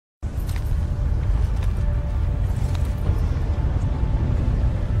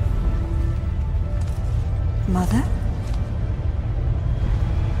Mother?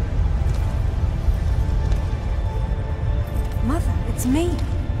 Mother, it's me.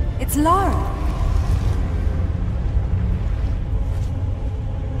 It's Lara.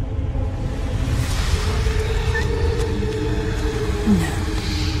 No.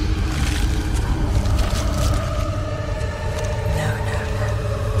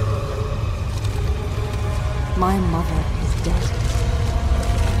 My mother is dead.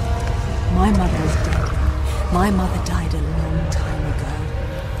 My mother is dead. My mother died a long time ago.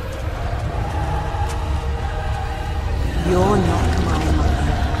 You're not my mother.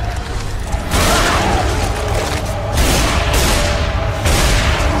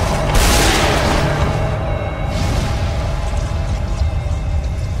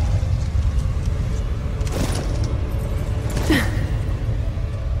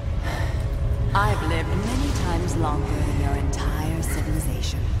 I've lived many times longer than your entire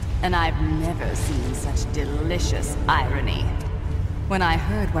civilization, and I've never seen such delicious irony. When I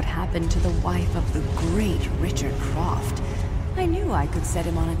heard what happened to the wife of the great Richard Croft, I knew I could set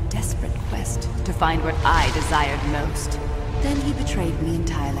him on a desperate quest to find what I desired most. Then he betrayed me in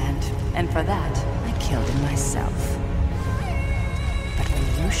Thailand, and for that, I killed him myself. But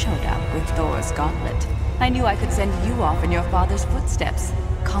when you showed up with Thor's gauntlet, I knew I could send you off in your father's footsteps,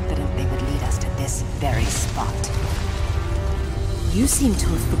 confident they would lead us to this very spot. You seem to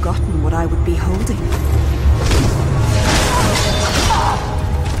have forgotten what I would be holding.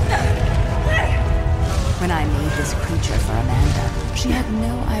 When I made this creature for Amanda, she had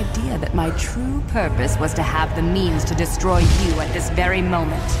no idea that my true purpose was to have the means to destroy you at this very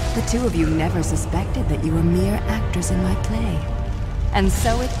moment. The two of you never suspected that you were mere actors in my play. And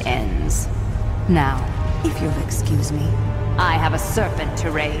so it ends. Now, if you'll excuse me, I have a serpent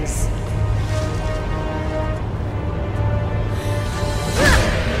to raise.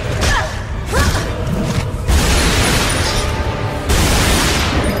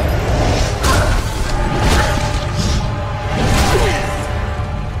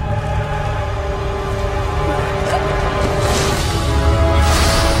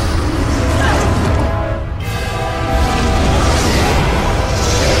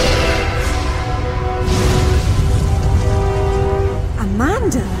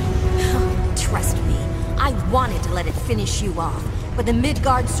 Finish you off, but the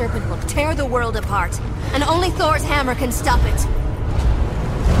Midgard serpent will tear the world apart, and only Thor's hammer can stop it.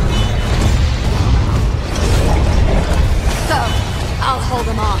 So, I'll hold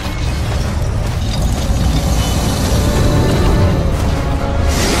him off.